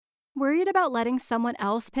Worried about letting someone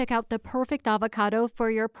else pick out the perfect avocado for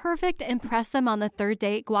your perfect impress them on the third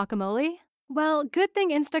date guacamole? Well, good thing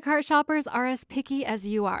Instacart shoppers are as picky as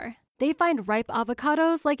you are. They find ripe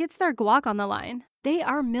avocados like it's their guac on the line. They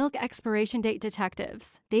are milk expiration date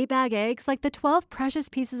detectives. They bag eggs like the 12 precious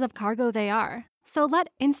pieces of cargo they are. So let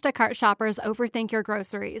Instacart shoppers overthink your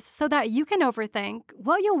groceries so that you can overthink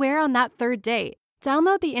what you'll wear on that third date.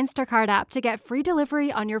 Download the Instacart app to get free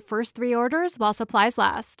delivery on your first 3 orders while supplies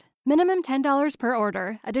last. Minimum $10 per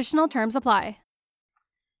order. Additional terms apply.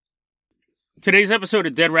 Today's episode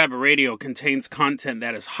of Dead Rabbit Radio contains content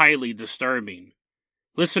that is highly disturbing.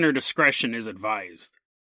 Listener discretion is advised.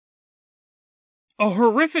 A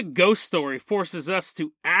horrific ghost story forces us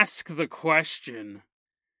to ask the question,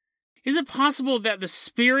 is it possible that the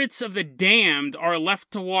spirits of the damned are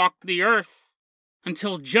left to walk the earth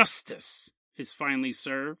until justice is finally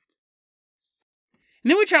served?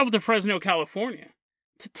 And then we traveled to Fresno, California,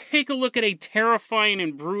 to take a look at a terrifying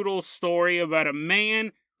and brutal story about a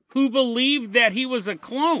man who believed that he was a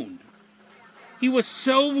clone. He was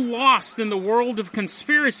so lost in the world of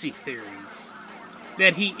conspiracy theories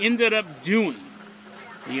that he ended up doing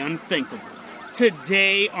the unthinkable.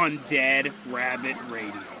 Today on Dead Rabbit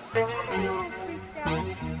Radio.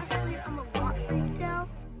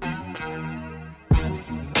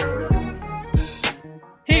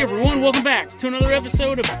 Hey everyone, welcome back to another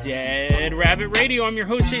episode of Dead Rabbit Radio. I'm your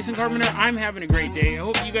host, Jason Carpenter. I'm having a great day. I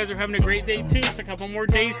hope you guys are having a great day too. It's a couple more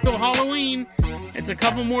days till Halloween. It's a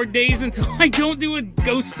couple more days until I don't do a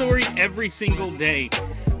ghost story every single day.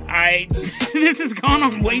 This has gone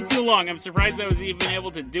on way too long. I'm surprised I was even able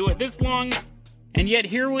to do it this long. And yet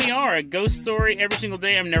here we are, a ghost story every single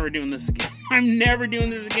day. I'm never doing this again. I'm never doing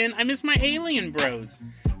this again. I miss my alien bros.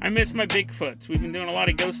 I miss my Bigfoots. We've been doing a lot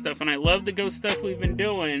of ghost stuff, and I love the ghost stuff we've been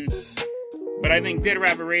doing. But I think Dead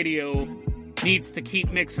Rabbit Radio needs to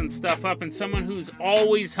keep mixing stuff up, and someone who's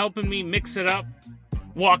always helping me mix it up,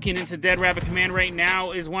 walking into Dead Rabbit Command right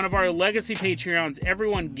now, is one of our legacy Patreons.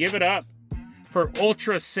 Everyone give it up for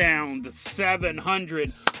Ultrasound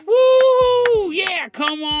 700. Woo! Yeah,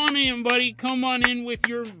 come on in, buddy. Come on in with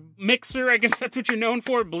your mixer. I guess that's what you're known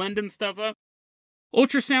for, blending stuff up.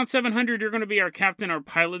 Ultrasound 700, you're going to be our captain, our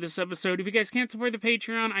pilot this episode. If you guys can't support the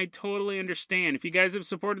Patreon, I totally understand. If you guys have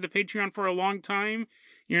supported the Patreon for a long time,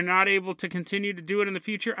 you're not able to continue to do it in the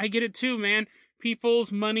future, I get it too, man. People's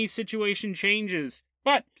money situation changes.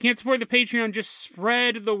 But if you can't support the Patreon, just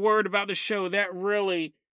spread the word about the show. That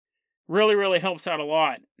really helps out a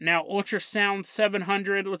lot. Now, Ultrasound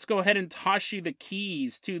 700, let's go ahead and toss you the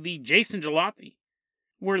keys to the Jason Jalopy.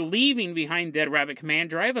 We're leaving behind Dead Rabbit Command.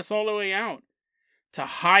 Drive us all the way out to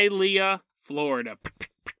Hialeah, Florida.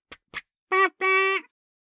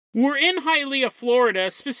 We're in Hialeah, Florida.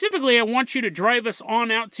 Specifically, I want you to drive us on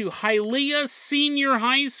out to Hialeah Senior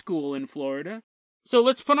High School in Florida. So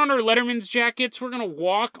let's put on our Letterman's jackets. We're going to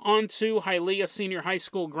walk onto Hialeah Senior High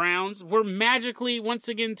School grounds. We're magically, once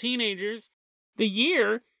again, teenagers. The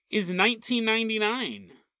year is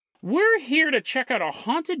 1999. We're here to check out a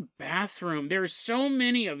haunted bathroom. There's so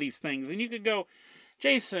many of these things. And you could go,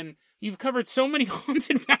 Jason, you've covered so many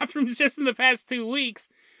haunted bathrooms just in the past 2 weeks.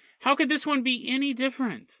 How could this one be any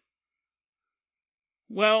different?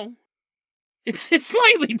 Well, it's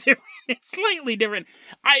slightly different. It's slightly different.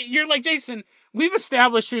 You're like, Jason, we've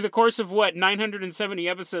established through the course of, 970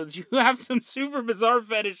 episodes, you have some super bizarre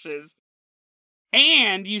fetishes.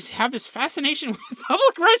 And you have this fascination with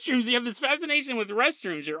public restrooms. You have this fascination with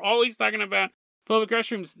restrooms. You're always talking about public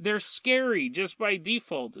restrooms. They're scary just by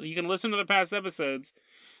default. You can listen to the past episodes.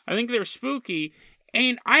 I think they're spooky.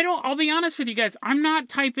 And I'll be honest with you guys, I'm not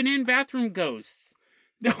typing in bathroom ghosts.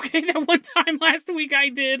 Okay, that one time last week I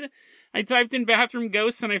typed in bathroom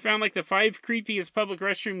ghosts and I found the 5 creepiest public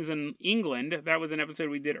restrooms in England. That was an episode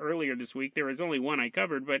we did earlier this week. There was only one I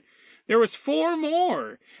covered, but there was 4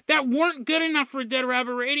 more that weren't good enough for Dead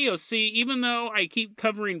Rabbit Radio. See, even though I keep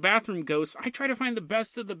covering bathroom ghosts, I try to find the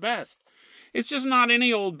best of the best. It's just not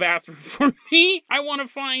any old bathroom for me. I want to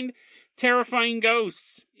find terrifying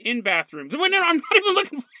ghosts in bathrooms. Well, no, I'm not even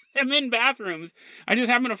looking for them in bathrooms. I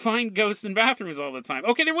just happen to find ghosts in bathrooms all the time.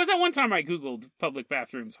 Okay, there was that one time I Googled public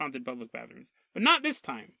bathrooms, haunted public bathrooms, but not this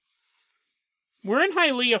time. We're in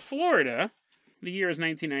Hialeah, Florida. The year is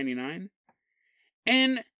 1999.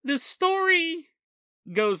 And the story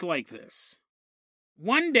goes like this.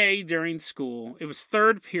 One day during school, it was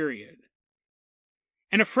 3rd period,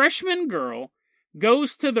 and a freshman girl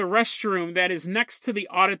goes to the restroom that is next to the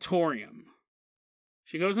auditorium.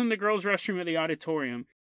 She goes in the girls' restroom at the auditorium,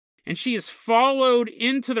 and she is followed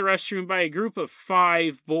into the restroom by a group of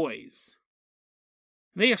 5 boys.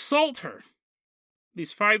 They assault her.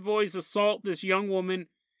 These 5 boys assault this young woman,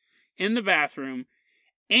 in the bathroom,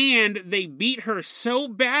 and they beat her so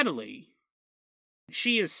badly,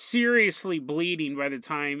 she is seriously bleeding by the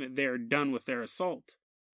time they're done with their assault.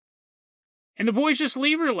 And the boys just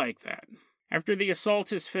leave her like that. After the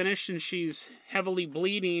assault is finished and she's heavily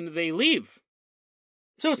bleeding, they leave.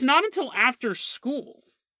 So it's not until after school,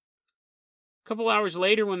 a couple hours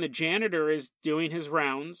later, when the janitor is doing his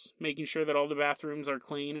rounds, making sure that all the bathrooms are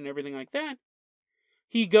clean and everything like that,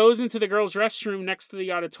 he goes into the girls' restroom next to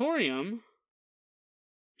the auditorium.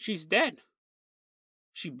 She's dead.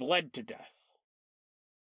 She bled to death.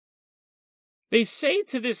 They say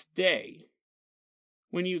to this day,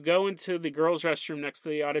 when you go into the girls' restroom next to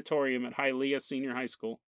the auditorium at Hialeah Senior High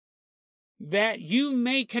School, that you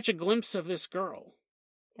may catch a glimpse of this girl,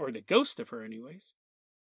 or the ghost of her anyways,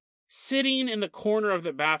 sitting in the corner of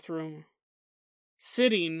the bathroom,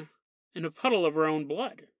 sitting in a puddle of her own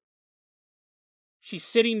blood. She's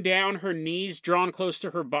sitting down, her knees drawn close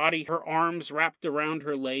to her body, her arms wrapped around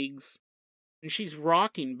her legs, and she's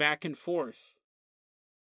rocking back and forth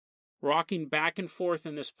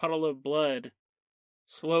in this puddle of blood,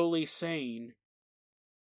 slowly saying,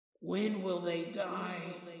 "When will they die?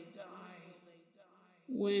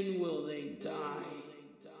 When will they die?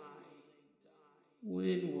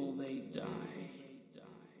 When will they die?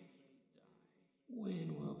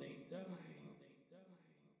 When will they die? When will they die?"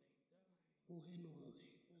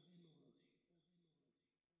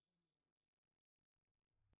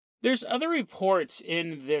 There's other reports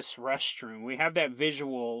in this restroom. We have that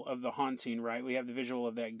visual of the haunting, right? We have the visual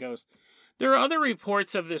of that ghost. There are other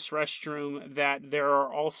reports of this restroom that there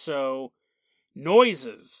are also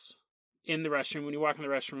noises in the restroom. When you walk in the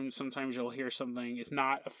restroom, sometimes you'll hear something. It's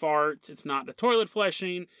not a fart. It's not a toilet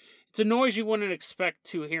flushing. It's a noise you wouldn't expect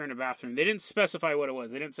to hear in a bathroom. They didn't specify what it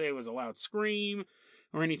was. They didn't say it was a loud scream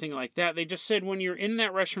or anything like that. They just said when you're in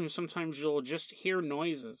that restroom, sometimes you'll just hear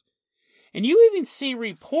noises. And you even see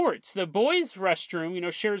reports. The boys'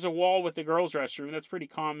 restroom, shares a wall with the girls' restroom. That's pretty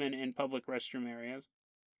common in public restroom areas.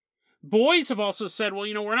 Boys have also said, well,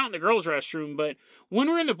 we're not in the girls' restroom, but when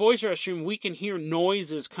we're in the boys' restroom, we can hear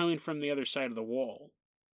noises coming from the other side of the wall.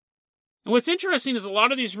 And what's interesting is a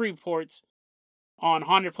lot of these reports on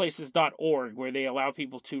hauntedplaces.org, where they allow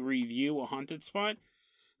people to review a haunted spot,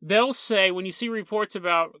 they'll say, when you see reports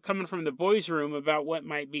about coming from the boys' room about what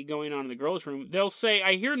might be going on in the girls' room, they'll say,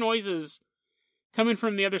 I hear noises coming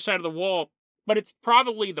from the other side of the wall, but it's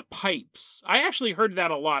probably the pipes. I actually heard that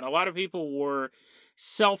a lot. A lot of people were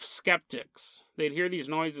self-skeptics. They'd hear these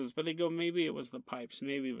noises, but they'd go, maybe it was the pipes,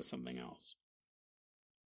 maybe it was something else.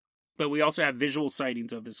 But we also have visual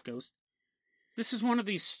sightings of this ghost. This is one of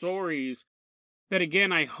these stories that,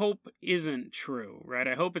 again, I hope isn't true, right?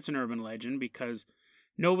 I hope it's an urban legend, because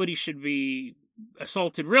nobody should be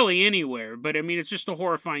assaulted really anywhere. But, it's just a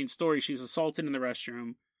horrifying story. She's assaulted in the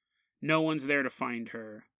restroom. No one's there to find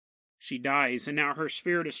her. She dies, and now her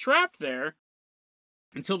spirit is trapped there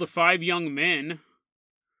until the 5 young men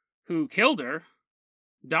who killed her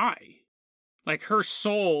die. Like, her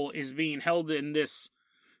soul is being held in this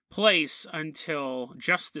place until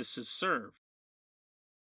justice is served.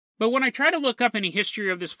 But when I try to look up any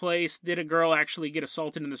history of this place, did a girl actually get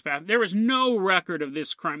assaulted in this bathroom? There is no record of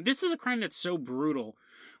this crime. This is a crime that's so brutal,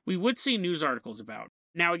 we would see news articles about.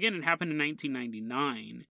 Now, again, it happened in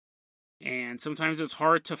 1999. And sometimes it's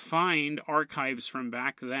hard to find archives from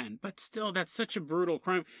back then. But still, that's such a brutal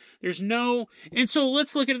crime. And so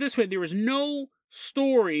let's look at it this way. There was no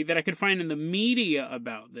story that I could find in the media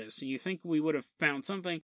about this. And you think we would have found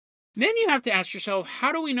something. Then you have to ask yourself,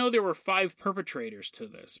 how do we know there were 5 perpetrators to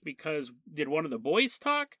this? Because did one of the boys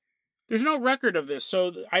talk? There's no record of this.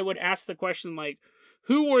 So I would ask the question,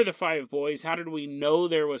 who were the 5 boys? How did we know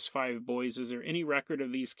there was 5 boys? Is there any record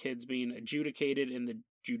of these kids being adjudicated in the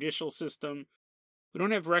judicial system? We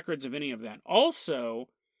don't have records of any of that. Also,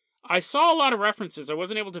 I saw a lot of references. I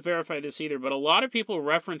wasn't able to verify this either, but a lot of people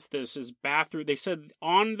referenced this as bathroom. They said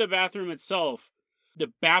on the bathroom itself,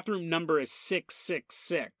 the bathroom number is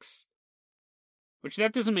 666. Which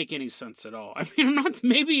that doesn't make any sense at all.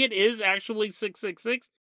 Maybe it is actually 666.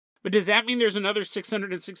 But does that mean there's another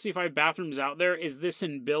 665 bathrooms out there? Is this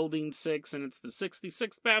in building 6 and it's the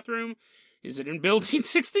 66th bathroom? Is it in building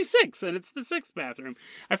 66 and it's the 6th bathroom?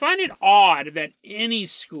 I find it odd that any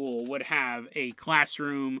school would have a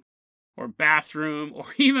classroom or bathroom or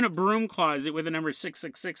even a broom closet with the number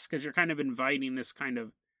 666, because you're kind of inviting this kind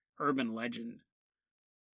of urban legend.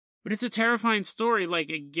 But it's a terrifying story.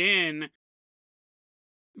 Again,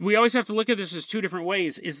 we always have to look at this as 2 different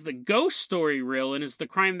ways. Is the ghost story real, and is the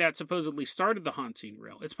crime that supposedly started the haunting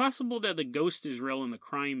real? It's possible that the ghost is real and the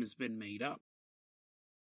crime has been made up.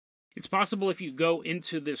 It's possible if you go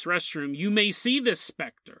into this restroom, you may see this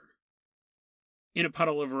specter. in a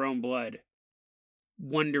puddle of her own blood,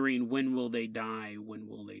 wondering when will they die, when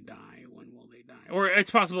will they die, when will they die. Or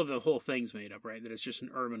it's possible that the whole thing's made up, right? That it's just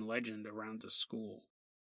an urban legend around the school.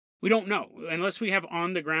 We don't know. Unless we have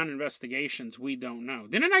on-the-ground investigations, we don't know.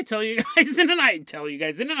 Didn't I tell you guys? Didn't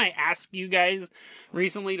I ask you guys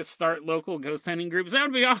recently to start local ghost hunting groups? That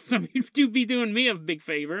would be awesome. You'd be doing me a big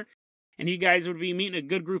favor. And you guys would be meeting a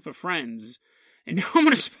good group of friends. And now I'm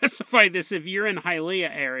going to specify this. If you're in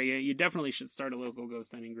Hialeah area, you definitely should start a local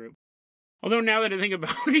ghost hunting group. Although now that I think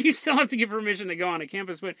about it, you still have to get permission to go on a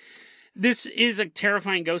campus. But this is a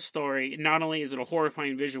terrifying ghost story. Not only is it a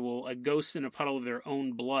horrifying visual, a ghost in a puddle of their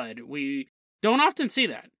own blood. We don't often see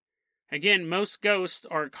that. Again, most ghosts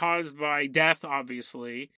are caused by death,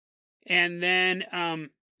 obviously. And then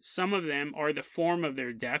some of them are the form of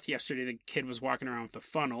their death. Yesterday, the kid was walking around with a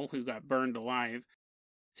funnel who got burned alive.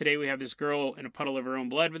 Today, we have this girl in a puddle of her own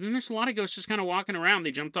blood. But then there's a lot of ghosts just kind of walking around.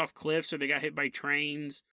 They jumped off cliffs or they got hit by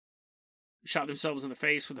trains. Shot themselves in the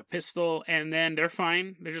face with a pistol, and then they're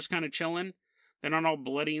fine. They're just kind of chilling. They're not all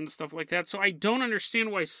bloody and stuff like that. So I don't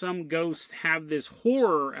understand why some ghosts have this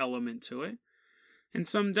horror element to it, and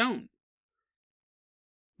some don't.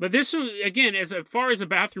 But this, again, as far as a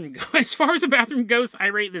bathroom ghost, I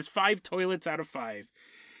rate this 5 toilets out of 5.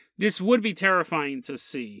 This would be terrifying to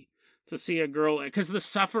see a girl, because the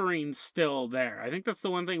suffering's still there. I think that's the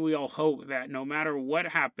one thing we all hope, that no matter what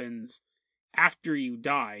happens after you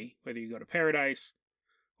die, whether you go to paradise,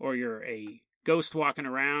 or you're a ghost walking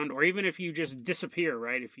around, or even if you just disappear,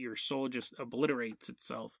 right? If your soul just obliterates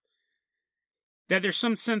itself, that there's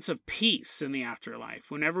some sense of peace in the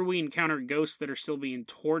afterlife. Whenever we encounter ghosts that are still being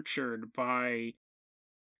tortured by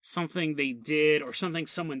something they did, or something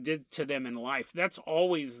someone did to them in life, that's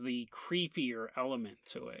always the creepier element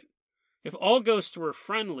to it. If all ghosts were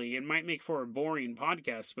friendly, it might make for a boring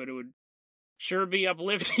podcast, but it would sure be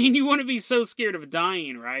uplifting. You want to be so scared of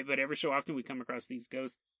dying, right? But every so often we come across these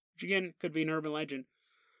ghosts, which again could be an urban legend.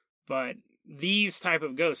 But these type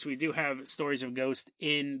of ghosts, we do have stories of ghosts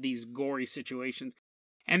in these gory situations.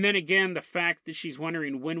 And then again, the fact that she's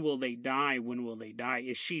wondering, when will they die? When will they die?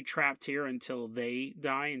 Is she trapped here until they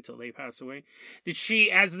die, until they pass away? Did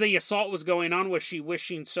she, as the assault was going on, was she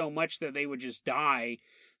wishing so much that they would just die,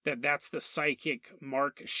 that that's the psychic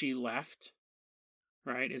mark she left?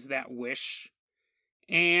 Right? Is that wish?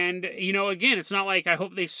 And, again, it's not like I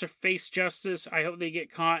hope they face justice. I hope they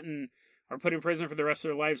get caught and are put in prison for the rest of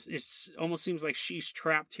their lives. It almost seems like she's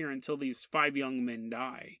trapped here until these 5 young men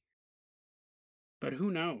die. But who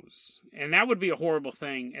knows? And that would be a horrible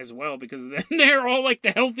thing as well, because then they're all like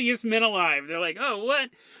the healthiest men alive. They're like, oh, what?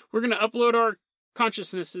 We're going to upload our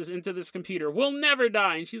consciousnesses into this computer. We'll never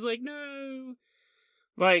die. And she's like, no.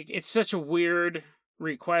 Like, it's such a weird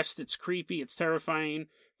request. It's creepy. It's terrifying.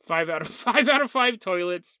 5 out of 5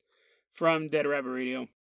 toilets from Dead Rabbit Radio.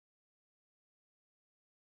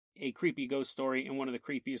 A creepy ghost story in one of the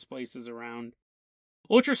creepiest places around.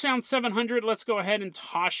 Ultrasound 700, let's go ahead and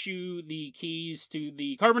toss you the keys to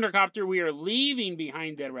the Carpenter Copter. We are leaving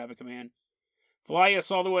behind Dead Rabbit Command. Fly us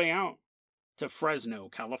all the way out to Fresno,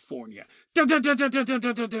 California.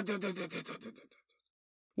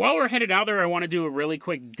 While we're headed out there, I want to do a really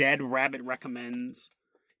quick Dead Rabbit Recommends.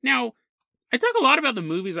 Now, I talk a lot about the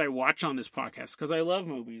movies I watch on this podcast because I love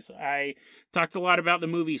movies. I talked a lot about the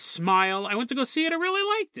movie Smile. I went to go see it. I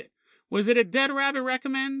really liked it. Was it a Dead Rabbit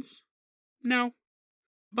Recommends? No.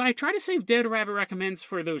 But I try to save Dead Rabbit Recommends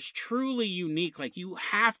for those truly unique, like, you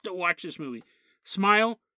have to watch this movie.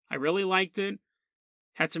 Smile, I really liked it.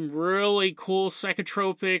 Had some really cool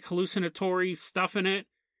psychotropic, hallucinatory stuff in it.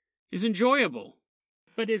 Is enjoyable.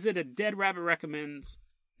 But is it a Dead Rabbit Recommends?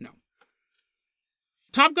 No.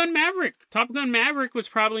 Top Gun Maverick. Top Gun Maverick was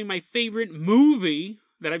probably my favorite movie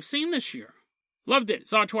that I've seen this year. Loved it.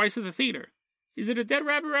 Saw it twice at the theater. Is it a Dead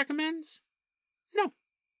Rabbit Recommends? No.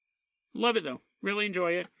 Love it, though. Really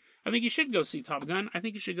enjoy it. I think you should go see Top Gun. I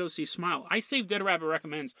think you should go see Smile. I save Dead Rabbit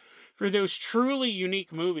Recommends for those truly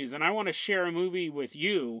unique movies, and I want to share a movie with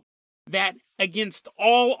you that, against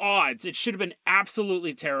all odds, it should have been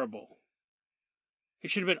absolutely terrible. It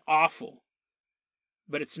should have been awful.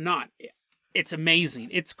 But it's not. It's amazing.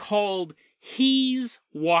 It's called He's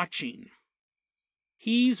Watching.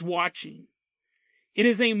 He's Watching. It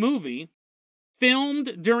is a movie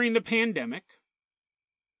filmed during the pandemic,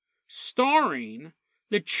 starring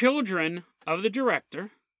the children of the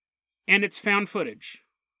director, and it's found footage.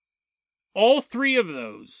 All 3 of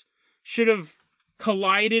those should have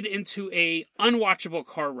collided into a unwatchable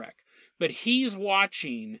car wreck. But He's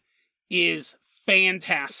Watching is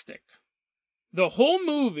fantastic. The whole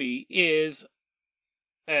movie is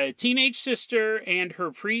a teenage sister and her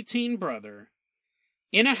preteen brother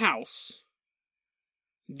in a house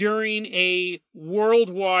during a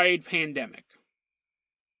worldwide pandemic.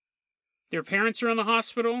 Their parents are in the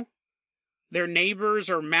hospital. Their neighbors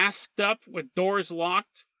are masked up with doors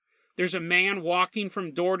locked. There's a man walking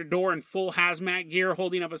from door to door in full hazmat gear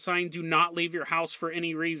holding up a sign, "Do not leave your house for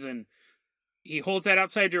any reason." He holds that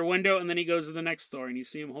outside your window, and then he goes to the next door, and you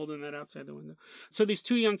see him holding that outside the window. So these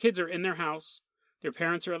two young kids are in their house. Their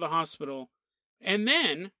parents are at the hospital. And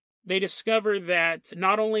then they discover that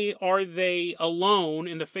not only are they alone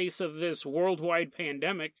in the face of this worldwide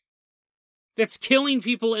pandemic that's killing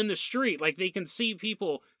people in the street, like they can see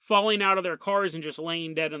people falling out of their cars and just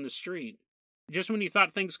laying dead on the street. Just when you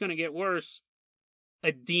thought things were going to get worse,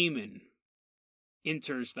 a demon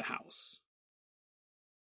enters the house.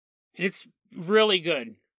 And it's really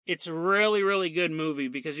good. It's a really, really good movie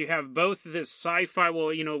because you have both this sci-fi,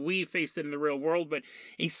 well, you know, we faced it in the real world, but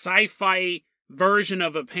a sci-fi version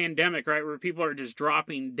of a pandemic, right, where people are just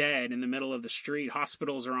dropping dead in the middle of the street,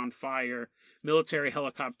 hospitals are on fire, military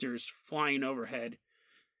helicopters flying overhead.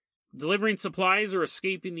 Delivering supplies or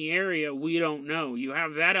escaping the area, we don't know. You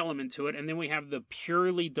have that element to it, and then we have the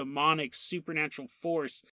purely demonic supernatural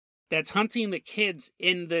force that's hunting the kids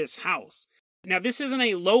in this house. Now, this isn't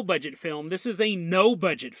a low-budget film. This is a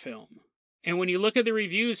no-budget film. And when you look at the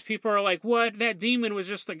reviews, people are like, what? That demon was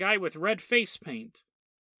just a guy with red face paint.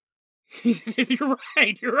 You're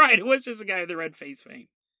right. It was just a guy with the red face paint.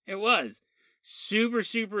 It was. Super,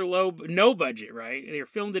 super low, no budget, right? They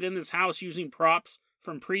filmed it in this house using props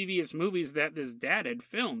from previous movies that this dad had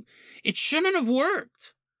filmed. It shouldn't have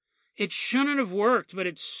worked. But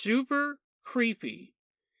it's super creepy.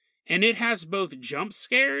 And it has both jump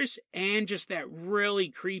scares and just that really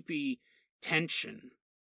creepy tension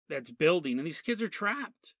that's building. And these kids are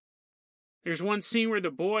trapped. There's one scene where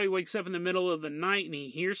the boy wakes up in the middle of the night and he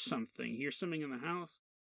hears something. He hears something in the house.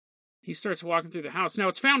 He starts walking through the house. Now,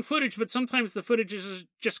 it's found footage, but sometimes the footage is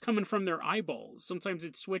just coming from their eyeballs. Sometimes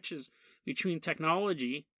it switches between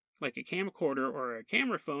technology, like a camcorder or a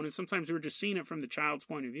camera phone, and sometimes we're just seeing it from the child's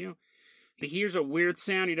point of view. He hears a weird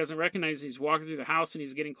sound he doesn't recognize, and he's walking through the house, and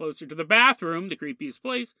he's getting closer to the bathroom, the creepiest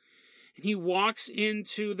place. And he walks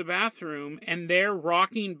into the bathroom, and there,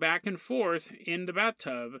 rocking back and forth in the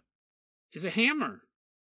bathtub, is a hammer.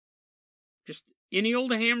 Just any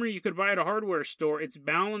old hammer you could buy at a hardware store. It's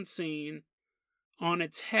balancing on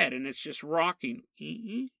its head, and it's just rocking.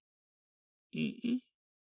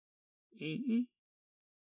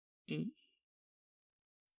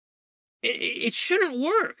 It shouldn't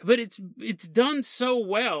work, but it's done so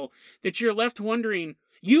well that you're left wondering,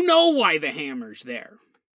 you know why the hammer's there.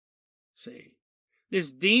 See,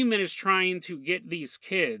 this demon is trying to get these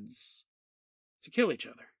kids to kill each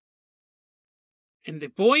other. And the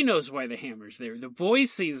boy knows why the hammer's there. The boy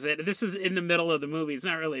sees it. This is in the middle of the movie. It's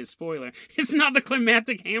not really a spoiler. It's not the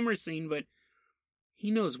climactic hammer scene, but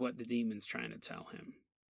he knows what the demon's trying to tell him.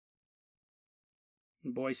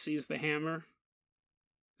 The boy sees the hammer,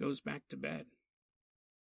 goes back to bed.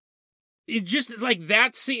 It just, like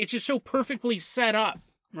that scene, it's just so perfectly set up,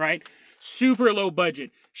 right? Super low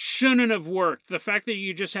budget. Shouldn't have worked. The fact that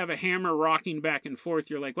you just have a hammer rocking back and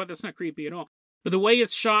forth, you're like, what? That's not creepy at all. But the way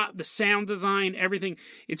it's shot, the sound design, everything,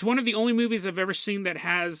 it's one of the only movies I've ever seen that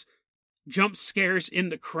has jump scares in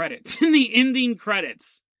the credits. In the ending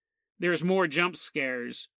credits, there's more jump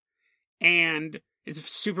scares. And it's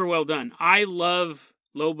super well done. I love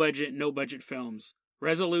low budget, no budget films.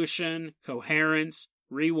 Resolution, Coherence,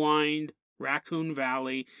 Rewind, Raccoon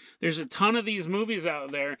Valley. There's a ton of these movies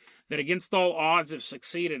out there that against all odds have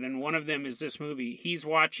succeeded. And one of them is this movie. He's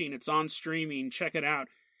watching. It's on streaming. Check it out.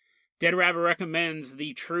 Dead Rabbit recommends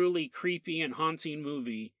the truly creepy and haunting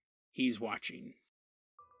movie He's Watching.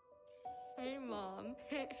 Hey Mom.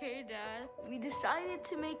 Hey Dad. We decided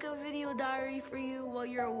to make a video diary for you while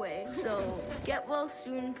you're away. So get well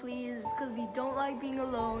soon, please, because we don't like being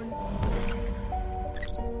alone.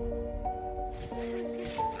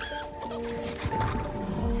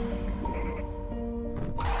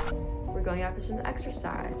 We're going out for some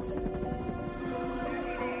exercise.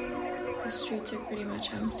 The streets are pretty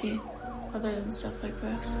much empty, other than stuff like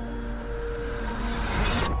this.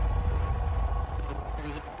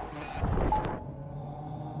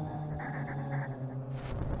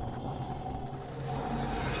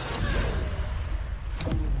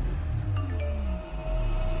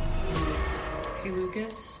 Hey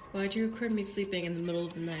Lucas, why'd you record me sleeping in the middle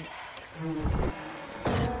of the night?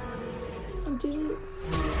 I didn't.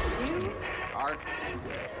 Art.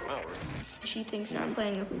 She thinks I'm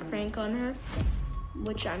playing a prank on her,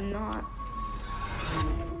 which I'm not.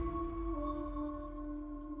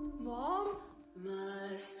 Mom?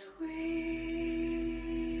 My sweetest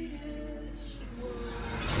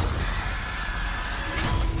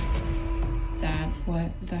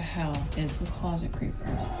is the closet creeper.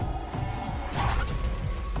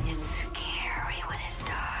 It's scary when it's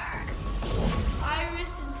dark.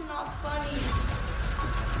 Iris, it's not funny.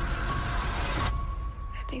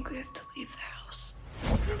 I think we have to leave the house.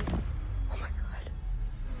 Oh my god.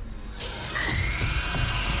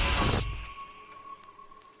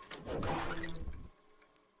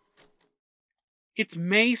 It's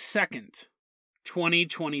May 2nd,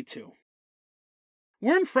 2022.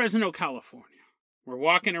 We're in Fresno, California. We're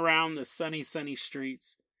walking around the sunny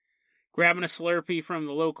streets, grabbing a Slurpee from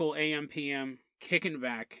the local AM/PM, kicking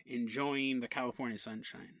back, enjoying the California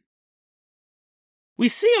sunshine. We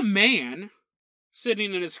see a man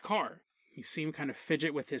sitting in his car. You see him kind of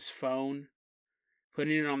fidget with his phone,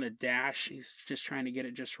 putting it on the dash. He's just trying to get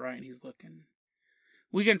it just right, and he's looking.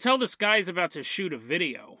 We can tell this guy's about to shoot a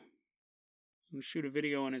video. He'll shoot a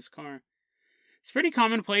video in his car. It's pretty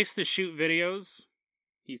commonplace to shoot videos.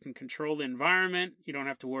 You can control the environment. You don't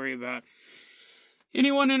have to worry about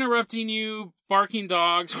anyone interrupting you, barking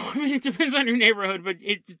dogs. I mean, it depends on your neighborhood, but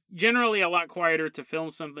it's generally a lot quieter to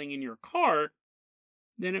film something in your car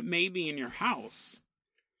than it may be in your house.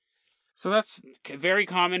 So that's very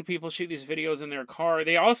common. People shoot these videos in their car.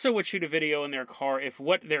 They also would shoot a video in their car if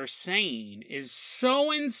what they're saying is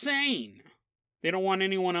so insane they don't want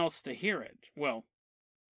anyone else to hear it. Well,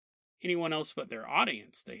 anyone else but their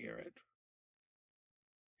audience to hear it.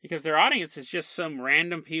 Because their audience is just some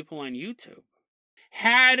random people on YouTube.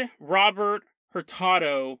 Had Robert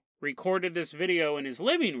Hurtado recorded this video in his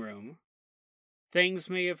living room, things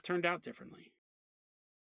may have turned out differently.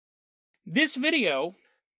 This video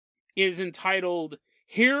is entitled,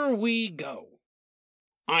 Here We Go.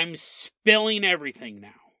 I'm spilling everything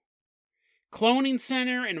now. Cloning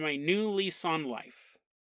Center and my new lease on life.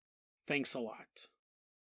 Thanks a lot.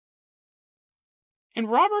 And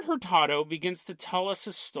Robert Hurtado begins to tell us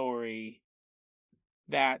a story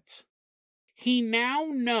that he now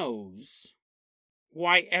knows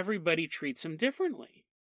why everybody treats him differently.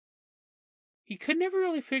 He could never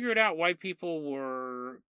really figure it out why people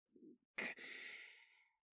were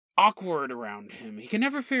awkward around him. He can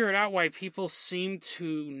never figure it out why people seem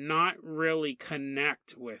to not really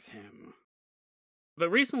connect with him. But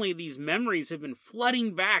recently, these memories have been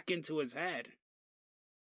flooding back into his head.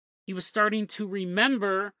 He was starting to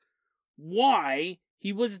remember why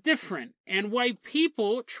he was different and why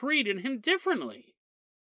people treated him differently.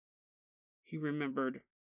 He remembered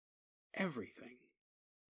everything.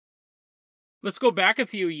 Let's go back a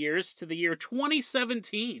few years to the year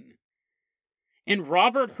 2017. And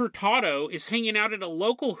Robert Hurtado is hanging out at a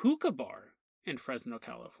local hookah bar in Fresno,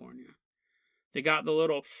 California. They got the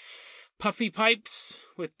little puffy pipes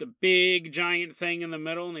with the big giant thing in the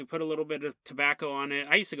middle, and they put a little bit of tobacco on it.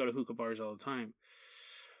 I used to go to hookah bars all the time.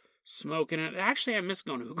 Smoking it. Actually, I miss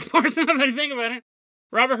going to hookah bars now that I think about it.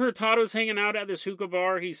 Robert Hurtado's hanging out at this hookah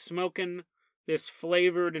bar. He's smoking this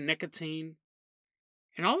flavored nicotine.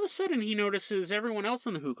 And all of a sudden, he notices everyone else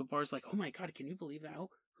in the hookah bar is like, oh my God, can you believe that?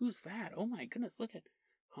 Oh, who's that? Oh my goodness, look at,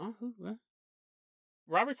 huh? Who? What?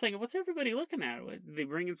 Robert's thinking, what's everybody looking at? Did they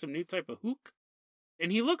bring in some new type of hook?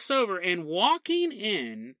 And he looks over, and walking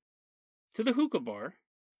in to the hookah bar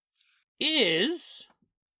is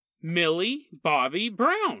Millie Bobby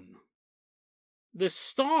Brown. The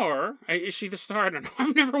star, is she the star? I don't know.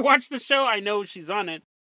 I've never watched the show. I know she's on it.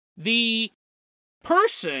 The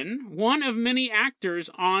person, one of many actors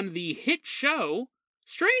on the hit show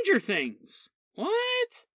Stranger Things.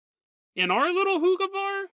 What? In our little hookah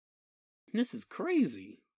bar? This is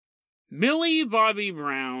crazy. Millie Bobby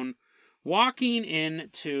Brown walking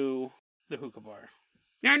into the hookah bar.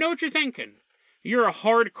 Now, I know what you're thinking. You're a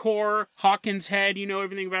hardcore Hawkins head. You know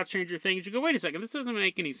everything about Stranger Things. You go, wait a second. This doesn't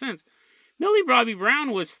make any sense. Millie Bobby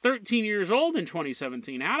Brown was 13 years old in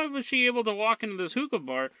 2017. How was she able to walk into this hookah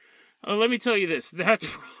bar? Let me tell you this.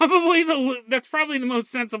 That's probably the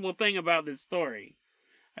most sensible thing about this story.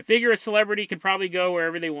 I figure a celebrity could probably go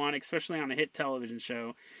wherever they want, especially on a hit television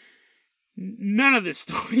show. None of this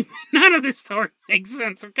story makes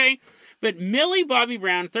sense, okay? But Millie Bobby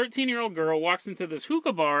Brown, 13-year-old girl, walks into this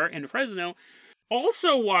hookah bar in Fresno.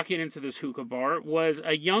 Also walking into this hookah bar was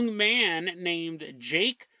a young man named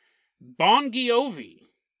Jake Bongiovi,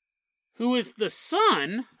 who is the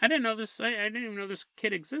son, I didn't even know this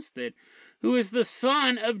kid existed, who is the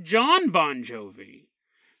son of John Bon Jovi.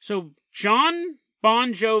 So John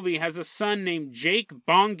Bon Jovi has a son named Jake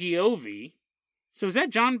Bongiovi. So is that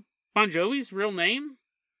John Bon Jovi's real name?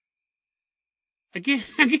 Again,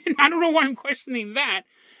 I don't know why I'm questioning that,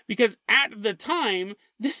 because at the time,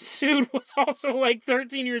 this dude was also like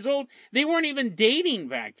 13 years old. They weren't even dating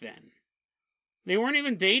back then.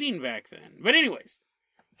 But anyways,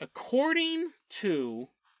 according to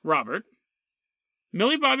Robert,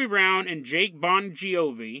 Millie Bobby Brown and Jake Bon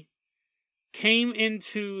Jovi came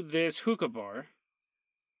into this hookah bar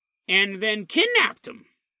and then kidnapped him.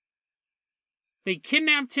 They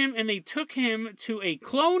kidnapped him and they took him to a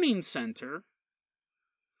cloning center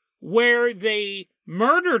where they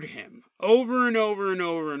murdered him over and over and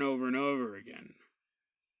over and over and over again.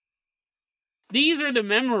 These are the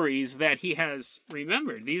memories that he has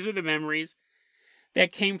remembered. These are the memories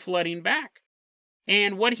that came flooding back.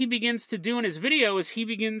 And what he begins to do in his video is he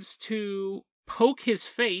begins to poke his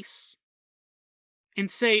face and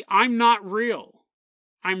say, I'm not real.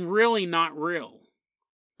 I'm really not real.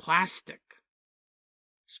 Plastic.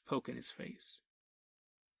 Just poking his face.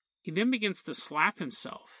 He then begins to slap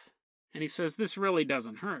himself. And he says, this really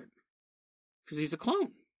doesn't hurt. Because he's a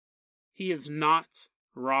clone. He is not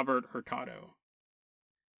Robert Hurtado.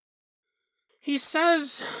 He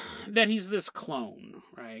says that he's this clone,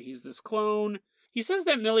 right? He's this clone. He says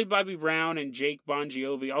that Millie Bobby Brown and Jake Bon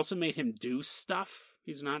Jovi also made him do stuff.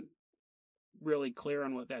 He's not really clear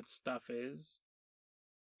on what that stuff is.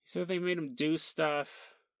 He said they made him do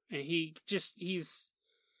stuff, and he's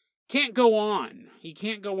can't go on. He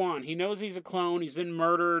can't go on. He knows he's a clone. He's been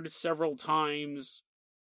murdered several times.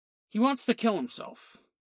 He wants to kill himself.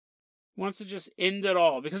 He wants to just end it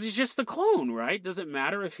all because he's just the clone, right? Doesn't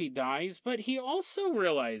matter if he dies, but he also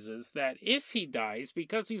realizes that if he dies,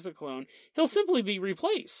 because he's a clone, he'll simply be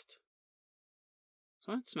replaced.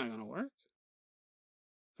 So that's not going to work.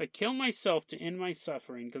 If I kill myself to end my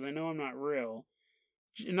suffering because I know I'm not real,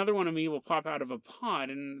 another one of me will pop out of a pod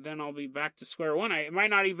and then I'll be back to square one. I might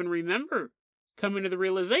not even remember coming to the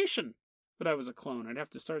realization that I was a clone. I'd have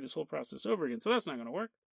to start this whole process over again. So that's not going to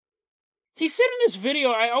work. He said in this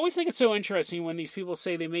video, I always think it's so interesting when these people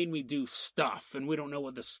say they made me do stuff and we don't know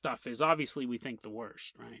what the stuff is. Obviously, we think the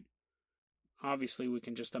worst, right? Obviously, we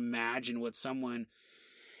can just imagine what someone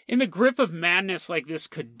in the grip of madness like this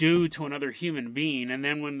could do to another human being. And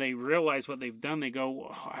then when they realize what they've done, they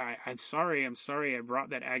go, oh, I'm sorry I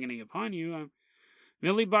brought that agony upon you.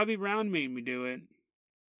 Millie Bobby Brown made me do it.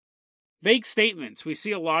 Vague statements. We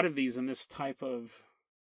see a lot of these in this type of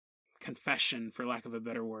confession, for lack of a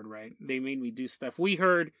better word, right? They made me do stuff. We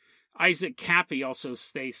heard Isaac Cappy also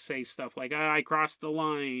say stuff like, I crossed the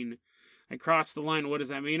line. I crossed the line. What does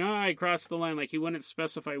that mean? I crossed the line. Like, he wouldn't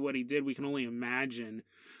specify what he did. We can only imagine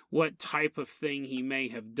what type of thing he may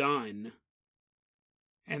have done.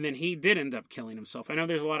 And then he did end up killing himself. I know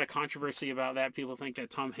there's a lot of controversy about that. People think that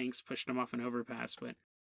Tom Hanks pushed him off an overpass, but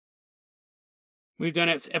we've done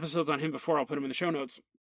episodes on him before. I'll put him in the show notes.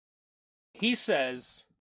 He says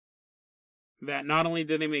that not only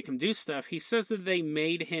did they make him do stuff, he says that they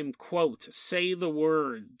made him, quote, say the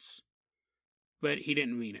words, but he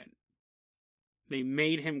didn't mean it. They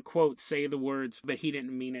made him, quote, say the words, but he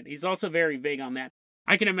didn't mean it. He's also very vague on that.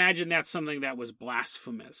 I can imagine that's something that was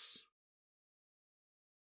blasphemous.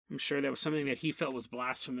 I'm sure that was something that he felt was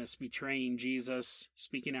blasphemous, betraying Jesus,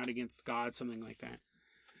 speaking out against God, something like that.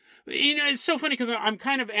 You know, it's so funny because I'm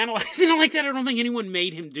kind of analyzing it like that. I don't think anyone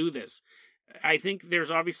made him do this. I think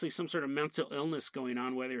there's obviously some sort of mental illness going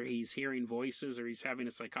on, whether he's hearing voices or he's having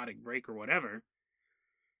a psychotic break or whatever.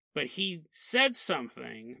 But he said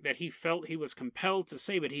something that he felt he was compelled to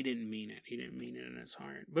say, but he didn't mean it. He didn't mean it in his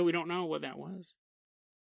heart. But we don't know what that was.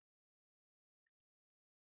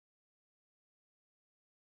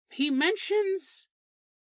 He mentions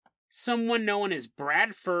someone known as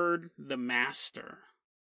Bradford the Master.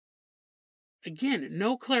 Again,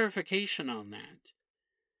 no clarification on that.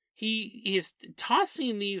 He is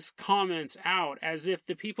tossing these comments out as if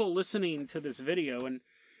the people listening to this video, and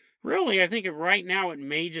really, I think right now it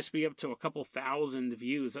may just be up to a couple thousand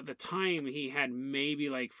views. At the time, he had maybe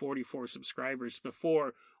like 44 subscribers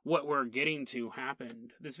before what we're getting to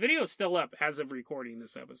happened. This video is still up as of recording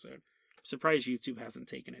this episode. I'm surprised YouTube hasn't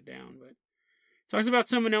taken it down, but talks about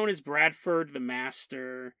someone known as Bradford the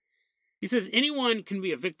Master. He says anyone can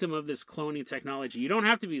be a victim of this cloning technology. You don't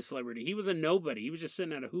have to be a celebrity. He was a nobody. He was just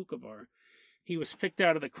sitting at a hookah bar. He was picked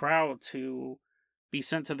out of the crowd to be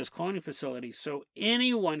sent to this cloning facility. So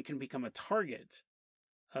anyone can become a target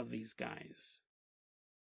of these guys.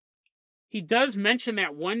 He does mention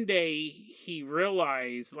that one day he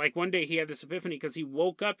realized, like one day he had this epiphany because he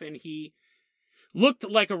woke up and he looked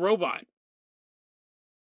like a robot.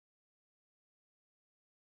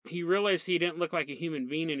 He realized he didn't look like a human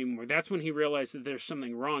being anymore. That's when he realized that there's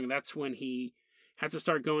something wrong. That's when he had to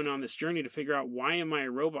start going on this journey to figure out, why am I a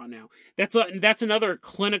robot now? That's another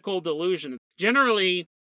clinical delusion. Generally,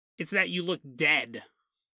 it's that you look dead.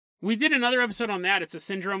 We did another episode on that. It's a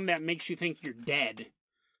syndrome that makes you think you're dead,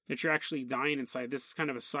 that you're actually dying inside. This is kind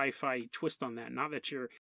of a sci-fi twist on that. Not that you're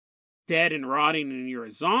dead and rotting and you're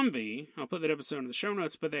a zombie. I'll put that episode in the show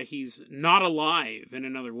notes, but that he's not alive in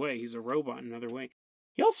another way. He's a robot in another way.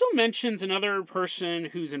 He also mentions another person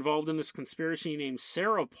who's involved in this conspiracy named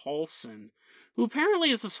Sarah Paulson, who apparently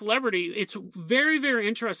is a celebrity. It's very, very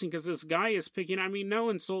interesting because this guy is picking, I mean, no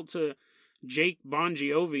insult to Jake Bon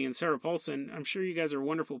Jovi and Sarah Paulson. I'm sure you guys are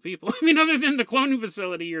wonderful people. I mean, other than the cloning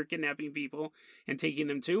facility you're kidnapping people and taking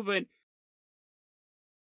them to, but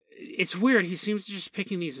it's weird. He seems to just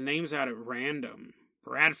picking these names out at random.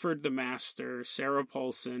 Bradford the Master, Sarah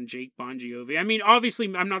Paulson, Jake Bon Jovi. I mean,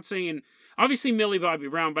 obviously, I'm not saying, obviously Millie Bobby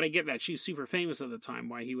Brown, but I get that. She's super famous at the time,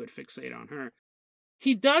 why he would fixate on her.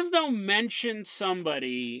 He does, though, mention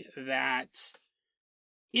somebody that,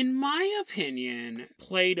 in my opinion,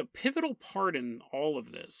 played a pivotal part in all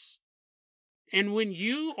of this. And when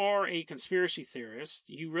you are a conspiracy theorist,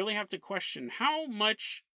 you really have to question how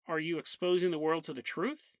much are you exposing the world to the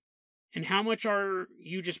truth? And how much are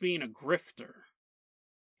you just being a grifter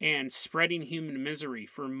and spreading human misery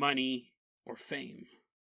for money or fame?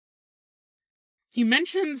 He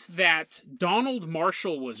mentions that Donald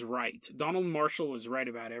Marshall was right. Donald Marshall was right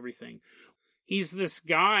about everything. He's this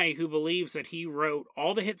guy who believes that he wrote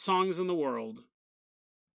all the hit songs in the world,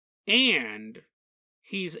 and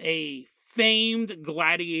he's a famed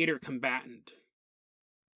gladiator combatant.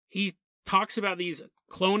 He talks about these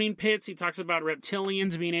cloning pits. He talks about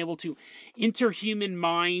reptilians being able to enter human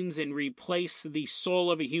minds and replace the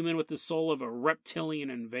soul of a human with the soul of a reptilian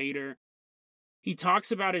invader. He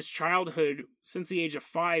talks about his childhood. Since the age of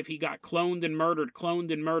 5, he got cloned and murdered,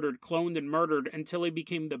 cloned and murdered, cloned and murdered, until he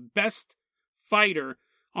became the best fighter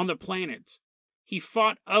on the planet. He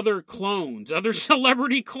fought other clones, other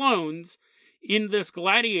celebrity clones, in this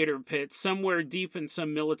gladiator pit somewhere deep in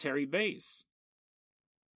some military base.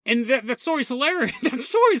 And that story's hilarious. That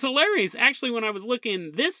story's hilarious. Actually, when I was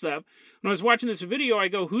looking this up, when I was watching this video, I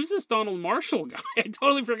go, who's this Donald Marshall guy? I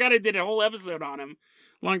totally forgot I did a whole episode on him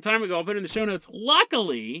a long time ago. I'll put it in the show notes.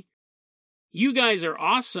 Luckily, you guys are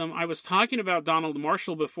awesome. I was talking about Donald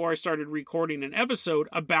Marshall before I started recording an episode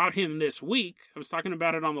about him this week. I was talking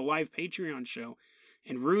about it on the live Patreon show.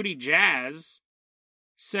 And Rudy Jazz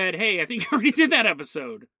said, hey, I think you already did that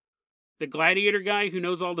episode. The gladiator guy who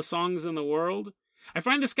knows all the songs in the world. I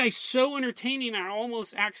find this guy so entertaining, I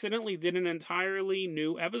almost accidentally did an entirely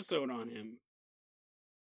new episode on him.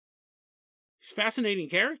 He's a fascinating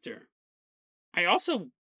character. I also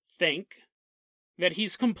think that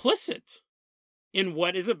he's complicit in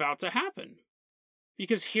what is about to happen.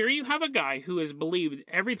 Because here you have a guy who has believed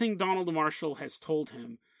everything Donald Marshall has told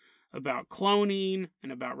him about cloning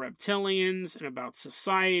and about reptilians and about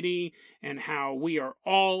society and how we are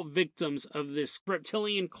all victims of this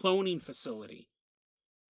reptilian cloning facility.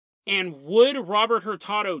 And would Robert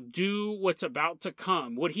Hurtado do what's about to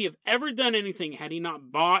come? Would he have ever done anything had he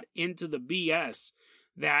not bought into the BS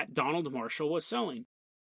that Donald Marshall was selling?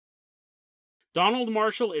 Donald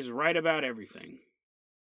Marshall is right about everything.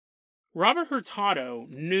 Robert Hurtado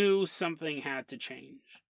knew something had to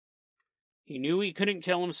change. He knew he couldn't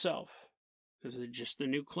kill himself, because just the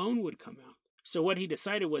new clone would come out. So what he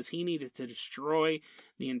decided was he needed to destroy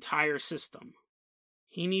the entire system.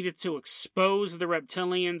 He needed to expose the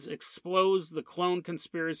reptilians, expose the clone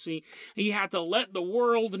conspiracy. He had to let the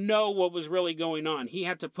world know what was really going on. He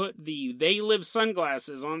had to put the They Live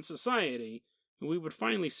sunglasses on society, and we would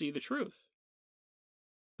finally see the truth.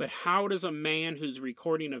 But how does a man who's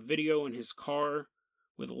recording a video in his car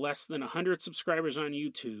with less than 100 subscribers on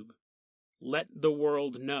YouTube let the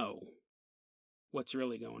world know what's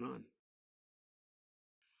really going on?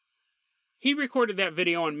 He recorded that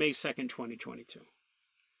video on May 2nd, 2022.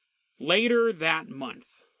 Later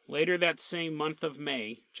that same month of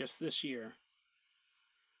May, just this year,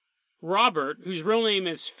 Robert, whose real name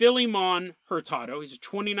is Philemon Hurtado, he's a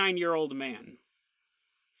 29-year-old man.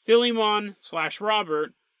 Philemon /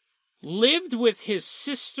 Robert lived with his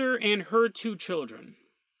sister and her 2 children.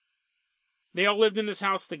 They all lived in this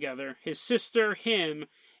house together. His sister, him,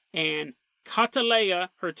 and Catalea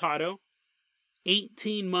Hurtado,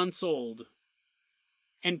 18 months old,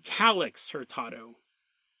 and Calix Hurtado,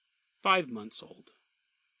 5 months old.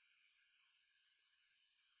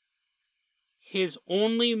 His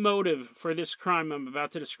only motive for this crime I'm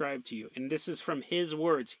about to describe to you, and this is from his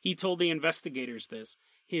words, he told the investigators this,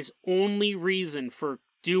 his only reason for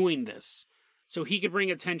doing this, so he could bring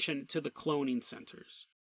attention to the cloning centers.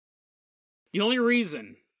 The only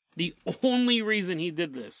reason he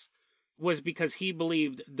did this was because he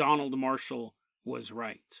believed Donald Marshall was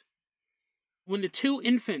right. When the 2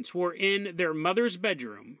 infants were in their mother's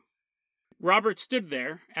bedroom, Robert stood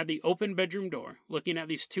there at the open bedroom door, looking at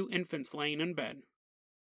these 2 infants laying in bed.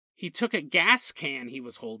 He took a gas can he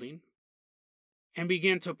was holding, and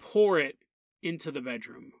began to pour it into the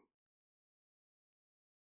bedroom.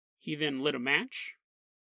 He then lit a match,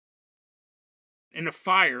 and a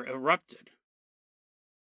fire erupted.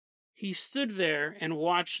 He stood there and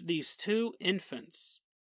watched these two infants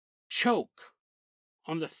choke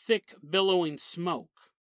on the thick, billowing smoke.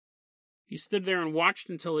 He stood there and watched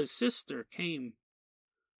until his sister came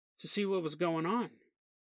to see what was going on.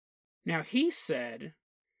 Now, he said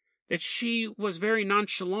that she was very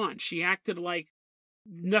nonchalant. She acted like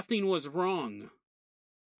nothing was wrong.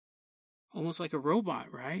 Almost like a robot,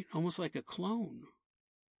 right? Almost like a clone.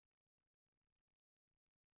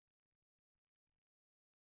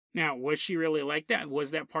 Now, was she really like that?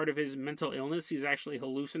 Was that part of his mental illness? He's actually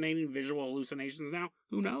hallucinating, visual hallucinations now?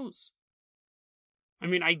 Who knows? I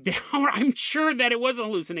mean, I'm sure that it was a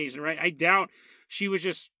hallucination, right? I doubt she was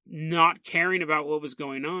just not caring about what was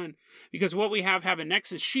going on. Because what we have happen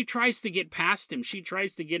next is she tries to get past him. She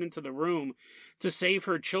tries to get into the room to save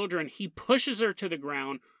her children. He pushes her to the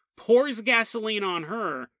ground, pours gasoline on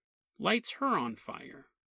her, lights her on fire.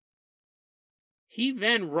 He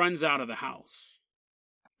then runs out of the house.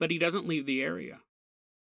 But he doesn't leave the area.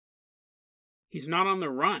 He's not on the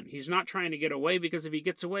run. He's not trying to get away, because if he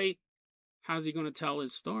gets away, how's he going to tell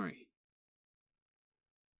his story?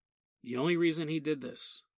 The only reason he did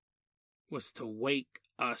this was to wake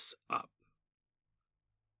us up.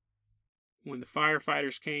 When the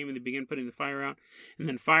firefighters came and they began putting the fire out, and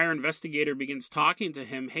then fire investigator begins talking to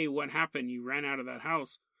him, hey, what happened? You ran out of that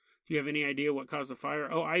house. Do you have any idea what caused the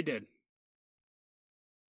fire? Oh, I did.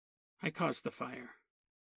 I caused the fire.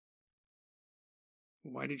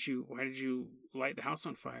 Why did you light the house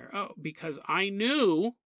on fire? Oh, because I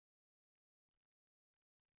knew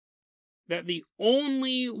that the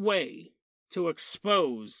only way to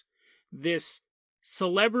expose this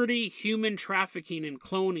celebrity human trafficking and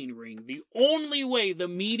cloning ring, the only way the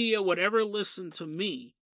media would ever listen to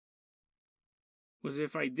me, was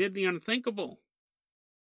if I did the unthinkable.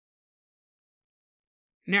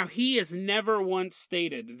 Now, he has never once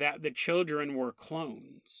stated that the children were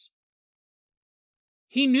clones.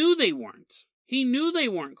 He knew they weren't. He knew they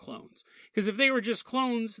weren't clones. Because if they were just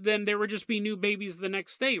clones, then there would just be new babies the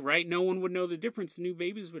next day, right? No one would know the difference. The new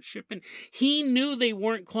babies would ship in. He knew they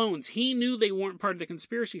weren't clones. He knew they weren't part of the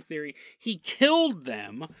conspiracy theory. He killed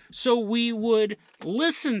them so we would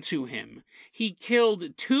listen to him. He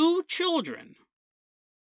killed 2 children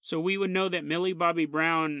so we would know that Millie Bobby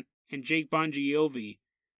Brown and Jake Bongiovi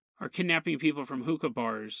are kidnapping people from hookah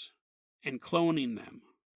bars and cloning them.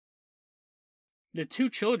 The 2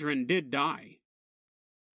 children did die.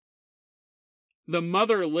 The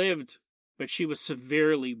mother lived, but she was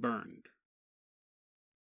severely burned.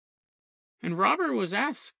 And Robert was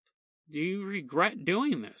asked, do you regret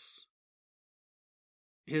doing this?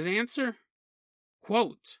 His answer,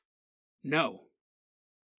 quote, no.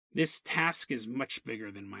 This task is much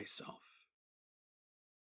bigger than myself.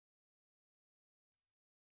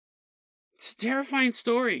 It's a terrifying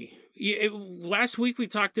story. Last week we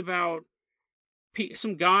talked about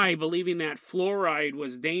some guy believing that fluoride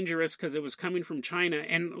was dangerous because it was coming from China.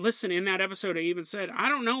 And listen, in that episode, I even said, I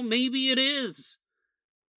don't know, maybe it is.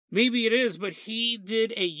 Maybe it is, but he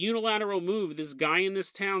did a unilateral move. This guy in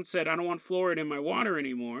this town said, I don't want fluoride in my water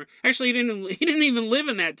anymore. Actually, he didn't even live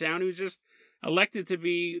in that town. He was just elected to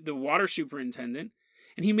be the water superintendent.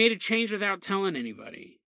 And he made a change without telling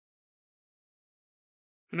anybody.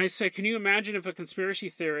 And I said, can you imagine if a conspiracy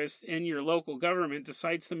theorist in your local government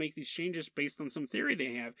decides to make these changes based on some theory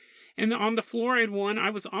they have? And on the fluoride one,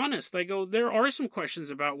 I was honest. I go, there are some questions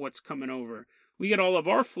about what's coming over. We get all of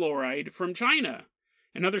our fluoride from China.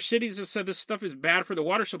 And other cities have said this stuff is bad for the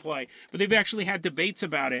water supply. But they've actually had debates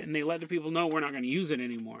about it, and they let the people know we're not going to use it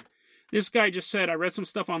anymore. This guy just said, I read some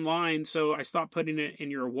stuff online, so I stopped putting it in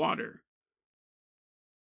your water.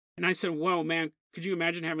 And I said, whoa, man, could you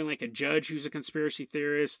imagine having like a judge who's a conspiracy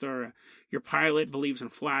theorist, or your pilot believes in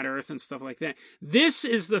flat earth and stuff like that? This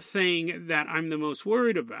is the thing that I'm the most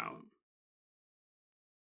worried about.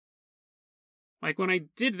 Like when I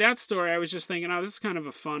did that story, I was just thinking, oh, this is kind of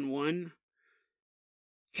a fun one.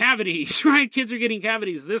 Cavities, right? Kids are getting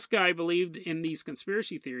cavities. This guy believed in these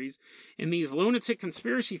conspiracy theories, in these lunatic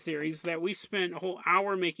conspiracy theories that we spent a whole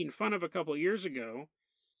hour making fun of a couple years ago.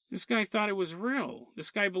 This guy thought it was real.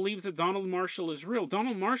 This guy believes that Donald Marshall is real.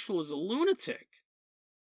 Donald Marshall is a lunatic.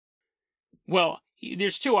 Well,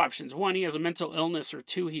 there's 2 options. 1, he has a mental illness, or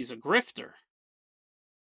 2, he's a grifter.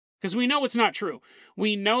 Because we know it's not true.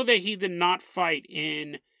 We know that he did not fight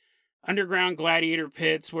in underground gladiator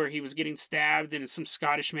pits where he was getting stabbed and some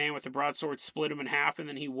Scottish man with a broadsword split him in half and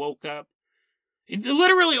then he woke up.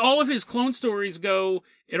 Literally, all of his clone stories go,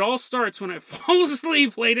 it all starts when I fall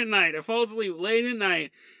asleep late at night. I fall asleep late at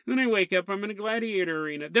night. Then I wake up, I'm in a gladiator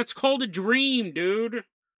arena. That's called a dream, dude.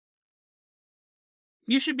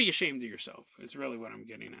 You should be ashamed of yourself. It's really what I'm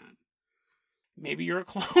getting at. Maybe you're a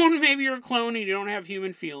clone. Maybe you're a clone and you don't have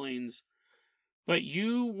human feelings. But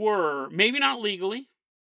you were, maybe not legally,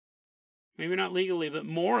 but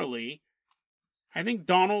morally, I think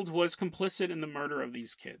Donald was complicit in the murder of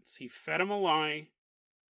these kids. He fed them a lie.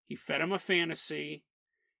 He fed them a fantasy.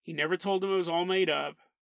 He never told them it was all made up.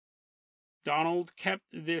 Donald kept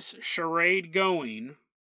this charade going.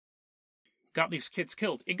 Got these kids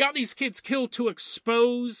killed. It got these kids killed to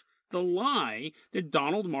expose the lie that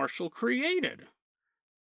Donald Marshall created.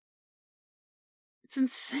 It's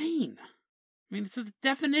insane. I mean, it's the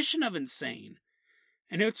definition of insane.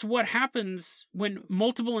 And it's what happens when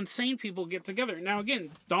multiple insane people get together. Now,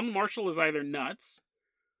 again, Donald Marshall is either nuts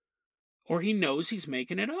or he knows he's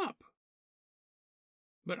making it up.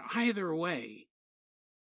 But either way,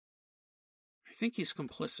 I think he's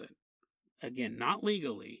complicit. Again, not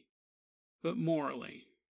legally, but morally.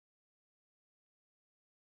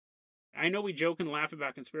 I know we joke and laugh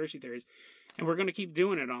about conspiracy theories, and we're going to keep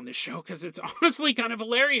doing it on this show because it's honestly kind of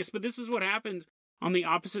hilarious, but this is what happens on the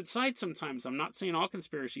opposite side sometimes. I'm not saying all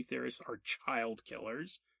conspiracy theorists are child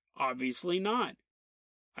killers. Obviously not.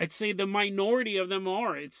 I'd say the minority of them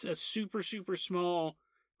are. It's a super, super small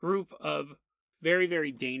group of very,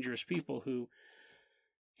 very dangerous people who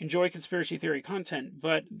enjoy conspiracy theory content,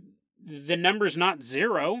 but the number's not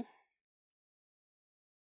zero.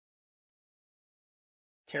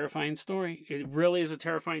 Terrifying story. It really is a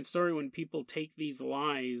terrifying story when people take these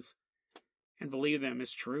lies and believe them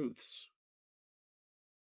as truths.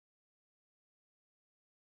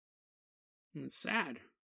 And it's sad.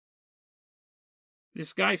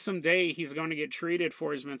 This guy, someday, he's going to get treated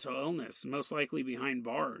for his mental illness, most likely behind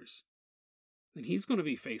bars. And he's going to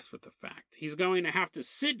be faced with the fact. He's going to have to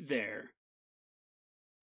sit there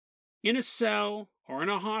in a cell or in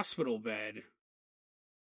a hospital bed.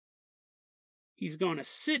 He's going to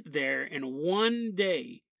sit there, and one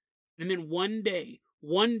day he's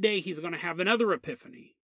going to have another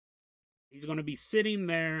epiphany. He's going to be sitting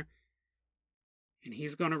there, and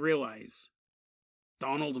he's going to realize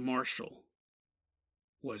Donald Marshall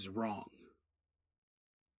was wrong.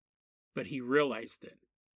 But he realized it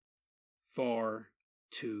far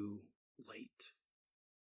too late.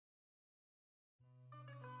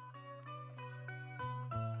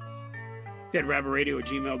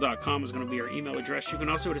 DeadRabbitRadio@gmail.com is going to be our email address. You can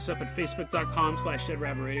also hit us up at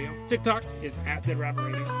Facebook.com/DeadRabbitRadio. TikTok is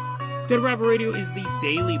 @DeadRabbitRadio. Dead Rabbit Radio is the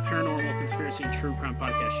daily paranormal conspiracy and true crime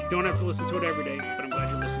podcast. You don't have to listen to it every day, but I'm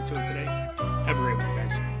glad you listened to it today. Have a great one, guys.